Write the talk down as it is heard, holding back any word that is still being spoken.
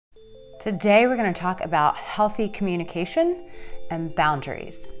Today we're going to talk about healthy communication and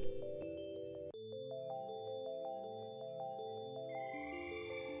boundaries.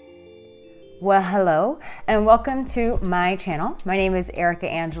 Well, hello and welcome to my channel. My name is Arica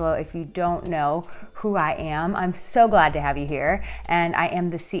Angelo. If you don't know who I am, I'm so glad to have you here. And I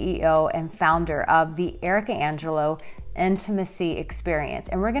am the CEO and founder of the Arica Angelo Intimacy Experience.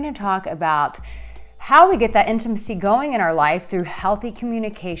 And we're going to talk about how we get that intimacy going in our life through healthy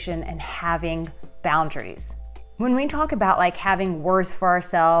communication and having boundaries. When we talk about like having worth for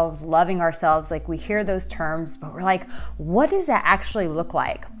ourselves, loving ourselves, like we hear those terms, but we're like, what does that actually look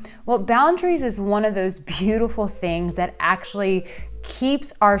like? Well, boundaries is one of those beautiful things that actually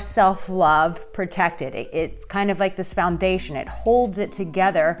keeps our self-love protected. It's kind of like this foundation. It holds it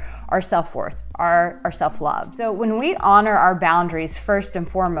together, our self-worth, our self-love. So when we honor our boundaries, first and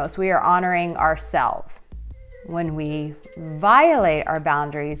foremost, we are honoring ourselves. When we violate our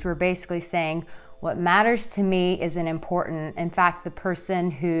boundaries, we're basically saying, what matters to me isn't important. In fact, the person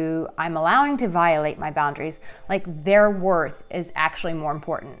who I'm allowing to violate my boundaries, like their worth is actually more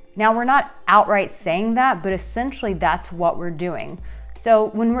important. Now, we're not outright saying that, but essentially that's what we're doing. So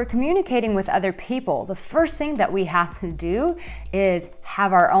when we're communicating with other people, the first thing that we have to do is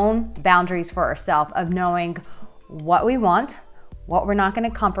have our own boundaries for ourselves of knowing what we want, what we're not going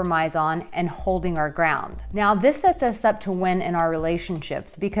to compromise on, and holding our ground. Now, this sets us up to win in our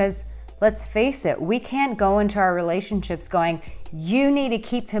relationships because let's face it, we can't go into our relationships going, you need to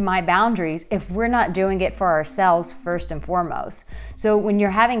keep to my boundaries if we're not doing it for ourselves first and foremost. So when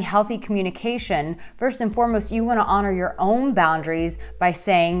you're having healthy communication, first and foremost, you want to honor your own boundaries by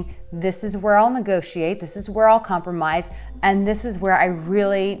saying, this is where I'll negotiate, this is where I'll compromise, and this is where I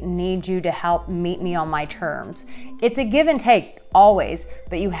really need you to help meet me on my terms. It's a give and take always,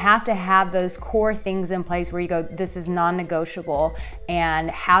 but you have to have those core things in place where you go, this is non-negotiable, and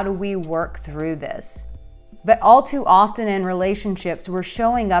how do we work through this? But all too often in relationships, we're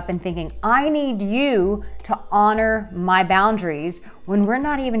showing up and thinking, I need you to honor my boundaries when we're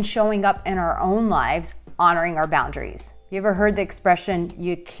not even showing up in our own lives honoring our boundaries. You ever heard the expression,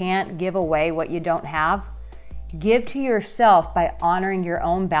 you can't give away what you don't have? Give to yourself by honoring your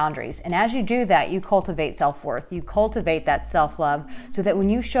own boundaries. And as you do that, you cultivate self-worth. You cultivate that self-love so that when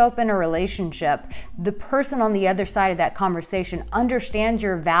you show up in a relationship, the person on the other side of that conversation understands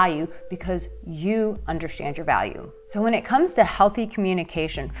your value because you understand your value. So when it comes to healthy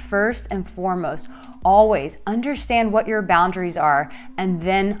communication, first and foremost, always understand what your boundaries are and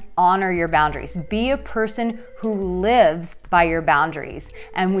then honor your boundaries. Be a person who lives by your boundaries.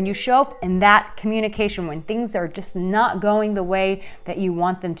 And when you show up in that communication, when things are just not going the way that you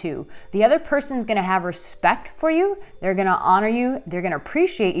want them to, the other person's gonna have respect for you, they're gonna honor you, they're gonna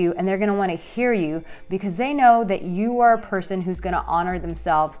appreciate you, and they're gonna wanna hear you because they know that you are a person who's gonna honor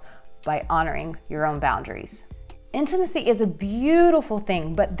themselves by honoring your own boundaries. Intimacy is a beautiful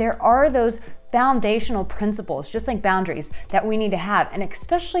thing, but there are those foundational principles, just like boundaries, that we need to have, and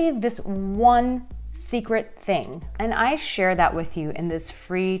especially this one secret thing. And I share that with you in this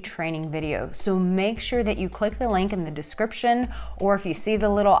free training video. So make sure that you click the link in the description, or if you see the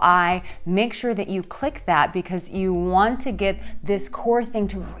little I, make sure that you click that because you want to get this core thing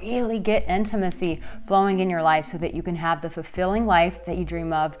to really get intimacy flowing in your life so that you can have the fulfilling life that you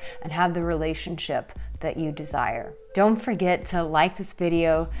dream of and have the relationship that you desire. Don't forget to like this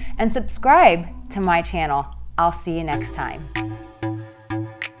video and subscribe to my channel. I'll see you next time.